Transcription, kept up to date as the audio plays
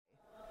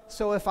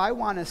So if I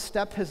want to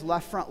step his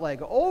left front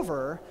leg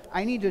over,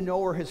 I need to know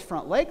where his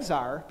front legs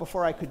are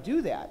before I could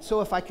do that. So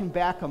if I can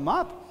back him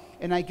up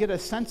and I get a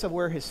sense of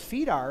where his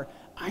feet are,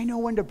 I know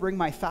when to bring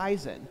my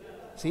thighs in.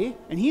 See?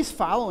 And he's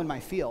following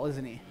my feel,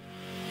 isn't he?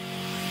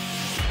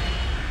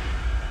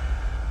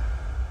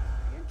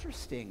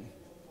 Interesting.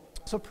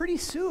 So pretty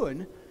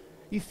soon,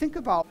 you think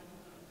about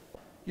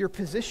your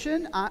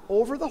position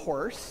over the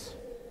horse.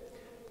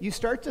 You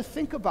start to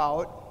think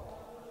about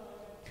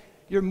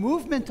your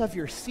movement of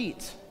your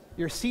seat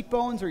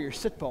bones or your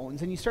sit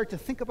bones, and you start to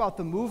think about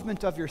the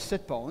movement of your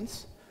sit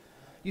bones.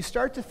 You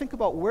start to think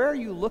about where are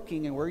you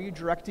looking and where are you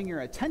directing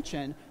your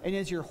attention, and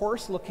is your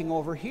horse looking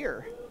over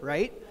here,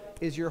 right?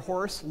 Is your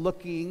horse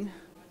looking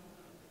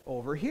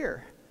over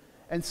here?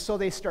 And so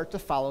they start to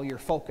follow your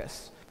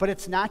focus. But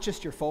it's not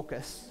just your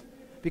focus,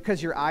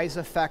 because your eyes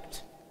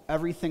affect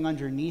everything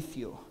underneath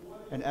you,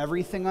 and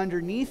everything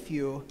underneath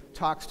you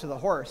talks to the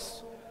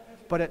horse.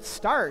 But it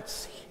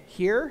starts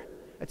here.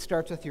 It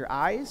starts with your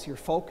eyes, your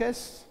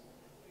focus,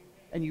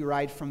 and you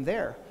ride from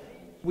there.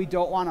 We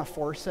don't want to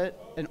force it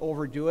and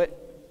overdo it,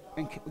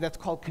 and that's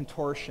called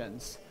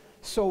contortions.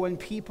 So when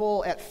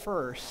people at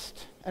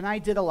first, and I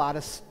did a lot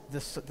of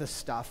this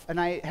stuff, and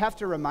I have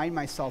to remind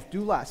myself,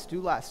 do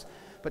less.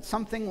 But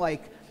something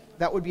like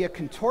that would be a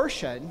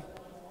contortion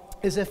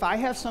is if I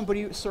have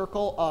somebody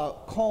circle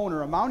a cone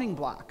or a mounting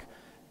block.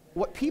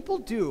 What people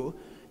do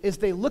is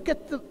they look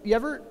at you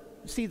ever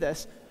see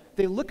this?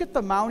 They look at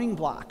the mounting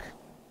block,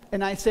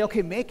 and I say,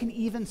 okay, make an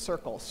even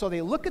circle. So they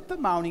look at the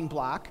mounting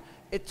block,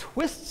 it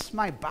twists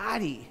my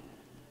body.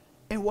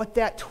 And what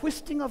that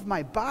twisting of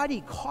my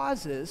body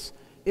causes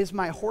is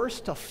my horse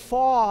to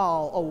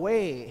fall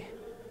away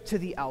to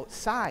the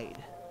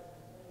outside.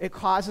 It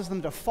causes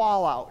them to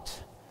fall out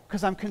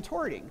because I'm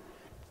contorting.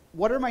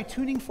 What are my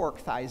tuning fork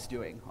thighs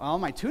doing? Well,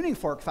 my tuning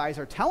fork thighs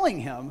are telling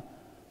him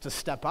to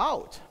step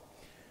out.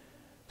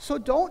 So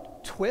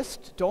don't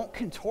twist, don't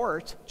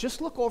contort,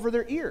 just look over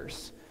their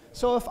ears.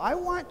 So if I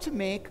want to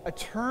make a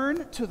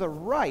turn to the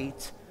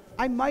right,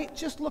 I might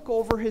just look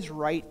over his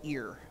right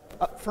ear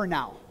for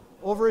now,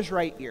 over his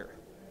right ear.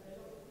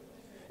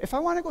 If I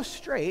want to go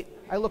straight,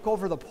 I look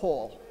over the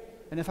pole.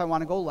 And if I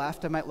want to go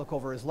left, I might look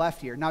over his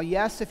left ear. Now,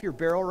 yes, if you're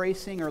barrel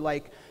racing or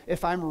like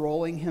if I'm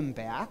rolling him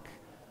back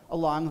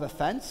along the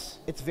fence,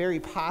 it's very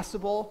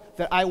possible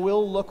that I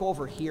will look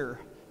over here.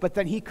 But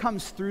then he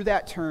comes through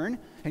that turn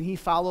and he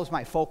follows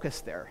my focus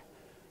there.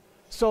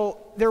 So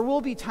there will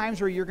be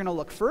times where you're going to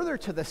look further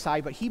to the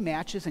side, but he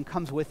matches and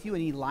comes with you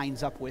and he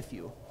lines up with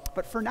you.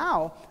 But for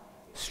now,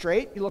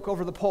 straight, you look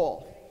over the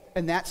pole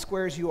and that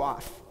squares you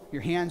off.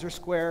 Your hands are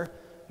square,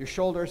 your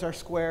shoulders are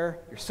square,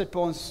 your sit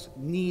bones,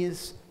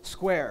 knees,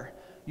 square.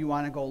 You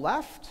want to go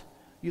left,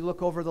 you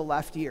look over the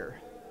left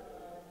ear.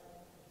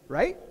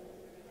 Right?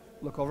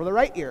 Look over the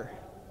right ear.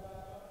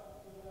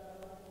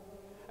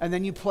 And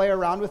then you play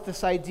around with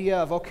this idea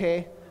of,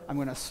 okay, I'm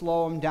going to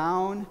slow them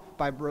down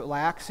by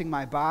relaxing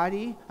my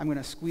body. I'm going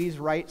to squeeze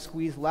right,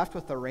 squeeze left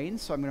with the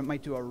reins. So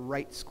might do a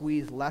right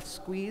squeeze, left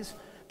squeeze,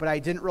 but I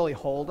didn't really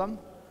hold them.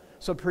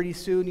 So pretty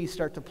soon you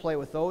start to play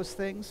with those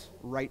things,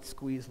 right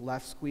squeeze,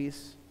 left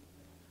squeeze,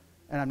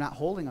 and I'm not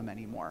holding them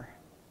anymore.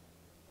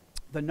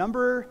 The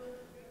number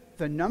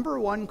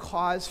one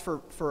cause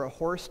for a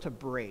horse to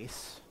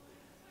brace,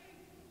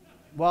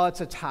 well, it's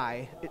a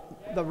tie.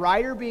 The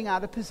rider being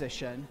out of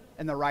position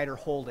and the rider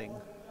holding.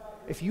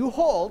 If you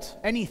hold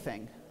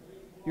anything,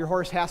 your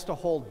horse has to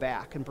hold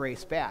back and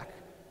brace back.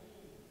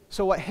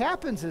 So what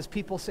happens is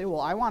people say, well,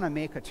 I want to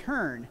make a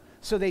turn.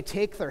 So they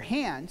take their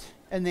hand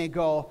and they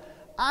go,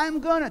 I'm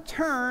going to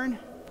turn,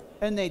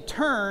 and they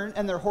turn,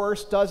 and their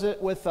horse does it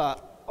with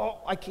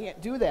I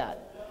can't do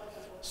that.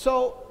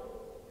 So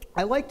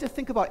I like to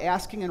think about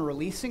asking and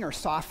releasing or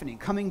softening,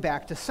 coming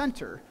back to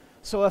center.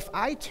 So if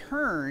I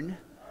turn,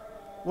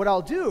 what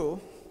I'll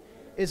do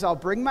is I'll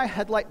bring my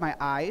headlight, my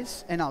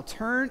eyes, and I'll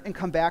turn and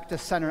come back to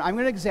center. I'm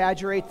going to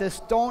exaggerate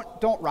this.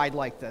 Don't ride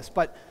like this,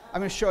 but I'm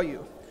going to show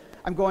you.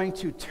 I'm going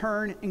to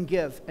turn and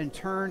give and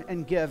turn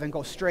and give and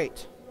go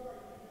straight.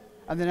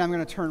 And then I'm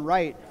going to turn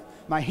right.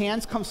 My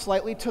hands come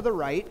slightly to the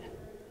right.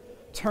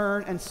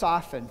 Turn and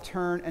soften,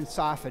 turn and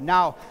soften.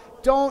 Now,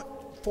 don't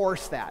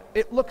force that.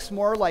 It looks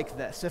more like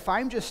this. If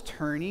I'm just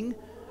turning,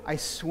 I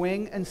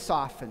swing and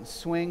soften,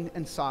 swing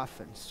and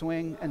soften,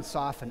 swing and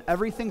soften.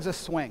 Everything's a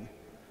swing.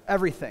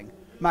 Everything.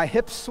 My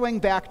hips swing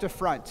back to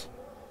front.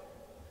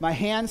 My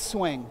hands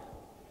swing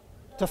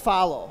to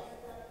follow.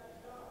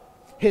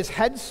 His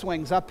head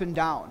swings up and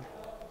down.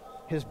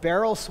 His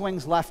barrel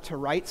swings left to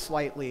right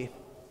slightly.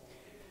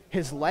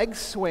 His legs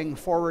swing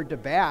forward to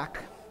back.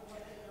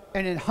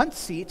 And in hunt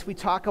seats, we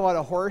talk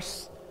about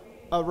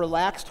a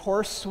relaxed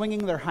horse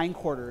swinging their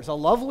hindquarters, a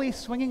lovely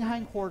swinging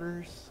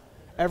hindquarters.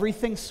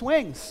 Everything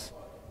swings.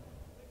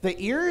 The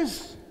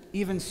ears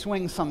even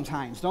swing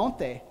sometimes, don't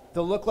they?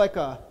 They'll look like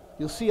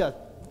you'll see a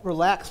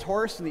relaxed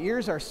horse and the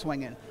ears are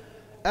swinging.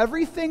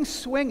 Everything's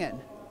swinging.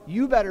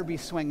 You better be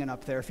swinging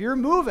up there. If you're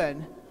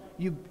moving,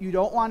 you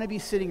don't want to be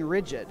sitting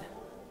rigid.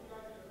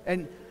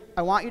 And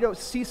I want you to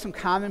see some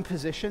common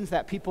positions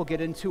that people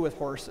get into with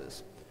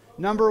horses.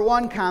 Number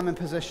one common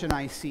position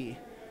I see,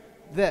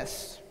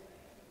 this,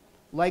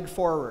 leg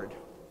forward.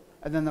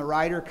 And then the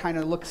rider kind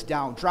of looks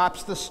down,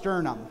 drops the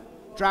sternum.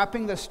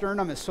 Dropping the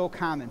sternum is so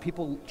common.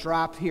 People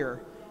drop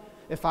here.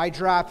 If I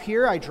drop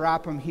here, I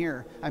drop him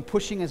here. I'm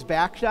pushing his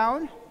back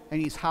down,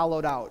 and he's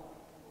hollowed out.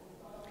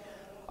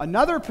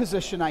 Another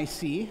position I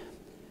see,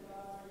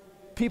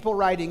 people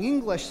riding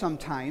English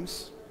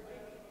sometimes,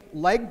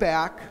 leg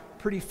back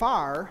pretty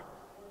far,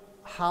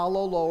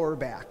 hollow lower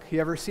back. You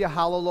ever see a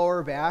hollow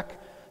lower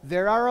back?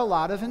 There are a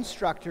lot of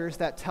instructors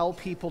that tell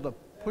people to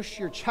push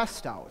your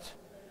chest out.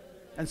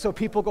 And so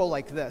people go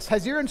like this.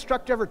 Has your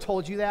instructor ever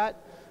told you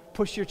that?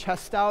 Push your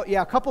chest out?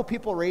 Yeah, a couple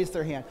people raised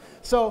their hand.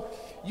 So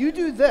you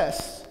do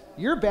this,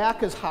 your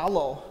back is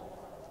hollow.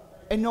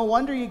 And no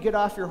wonder you get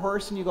off your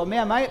horse and you go,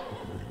 man,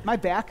 my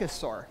back is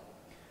sore.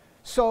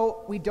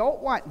 So we don't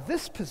want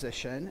this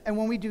position. And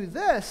when we do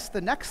this,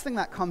 the next thing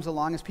that comes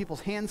along is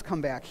people's hands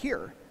come back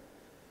here.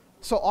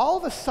 So all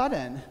of a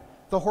sudden,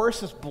 the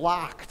horse is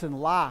blocked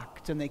and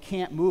locked and they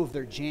can't move,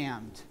 they're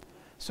jammed.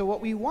 So what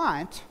we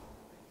want,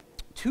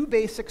 two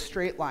basic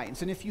straight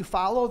lines. And if you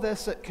follow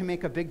this, it can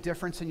make a big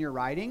difference in your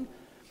riding.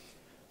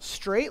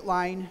 Straight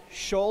line,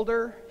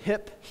 shoulder,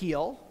 hip,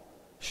 heel.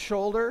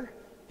 Shoulder,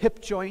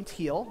 hip joint,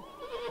 heel.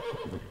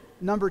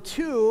 Number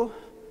two,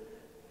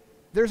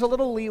 there's a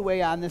little leeway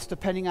on this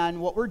depending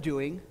on what we're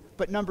doing.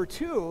 But number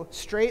two,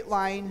 straight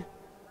line,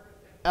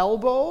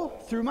 elbow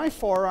through my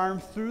forearm,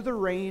 through the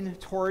rein,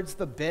 towards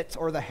the bit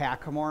or the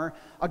hackamore.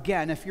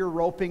 Again, if you're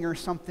roping or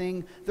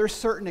something, there's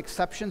certain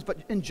exceptions. But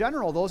in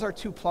general, those are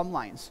two plumb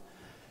lines.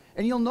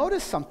 And you'll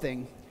notice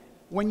something.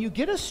 When you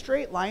get a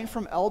straight line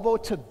from elbow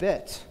to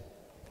bit,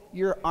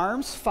 your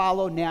arms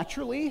follow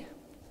naturally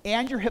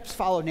and your hips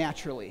follow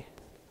naturally.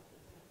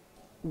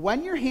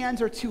 When your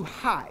hands are too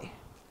high,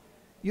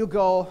 you'll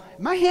go,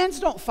 my hands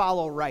don't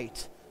follow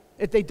right.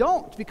 If they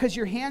don't, because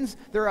your hands,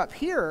 they're up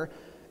here,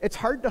 it's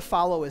hard to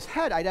follow his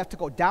head. I'd have to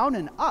go down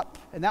and up,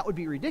 and that would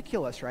be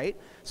ridiculous, right?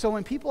 So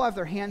when people have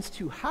their hands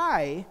too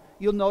high,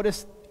 you'll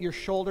notice your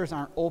shoulders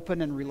aren't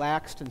open and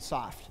relaxed and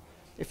soft.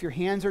 If your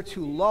hands are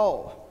too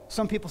low,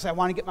 some people say, I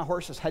want to get my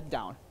horse's head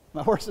down.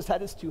 My horse's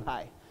head is too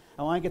high.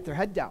 I want to get their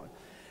head down.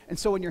 And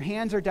so when your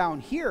hands are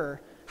down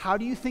here, how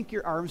do you think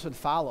your arms would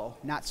follow?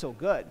 Not so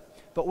good.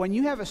 But when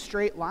you have a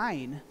straight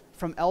line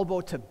from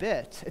elbow to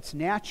bit, it's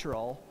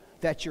natural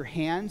that your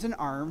hands and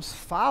arms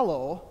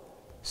follow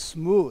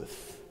smooth.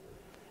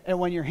 And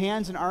when your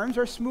hands and arms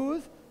are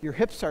smooth, your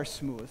hips are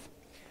smooth.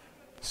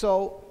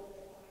 So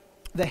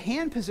the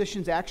hand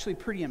position is actually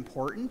pretty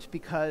important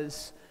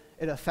because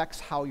it affects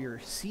how your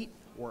seat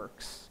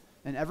works.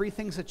 And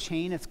everything's a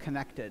chain, it's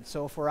connected.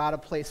 So if we're out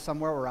of place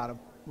somewhere,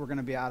 we're going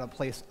to be out of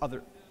place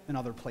in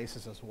other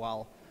places as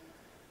well.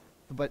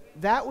 But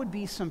that would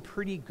be some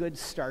pretty good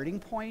starting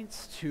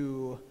points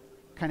to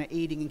kind of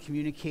aiding and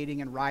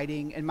communicating and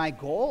riding. And my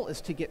goal is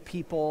to get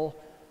people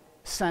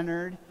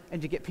centered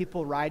and to get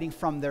people riding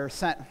from their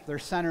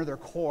center, their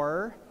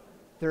core,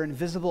 their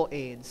invisible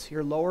aids,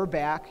 your lower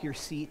back, your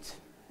seat,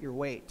 your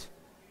weight.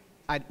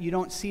 You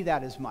don't see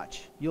that as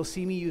much. You'll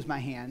see me use my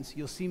hands,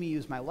 you'll see me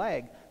use my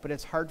leg, but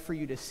it's hard for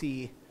you to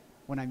see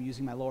when I'm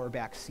using my lower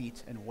back,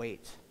 seat, and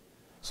weight.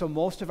 So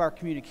most of our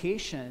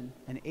communication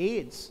and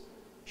aids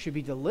should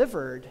be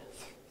delivered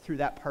through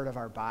that part of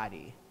our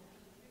body.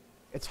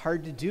 It's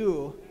hard to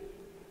do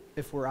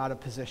if we're out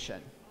of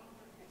position.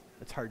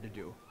 It's hard to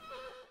do.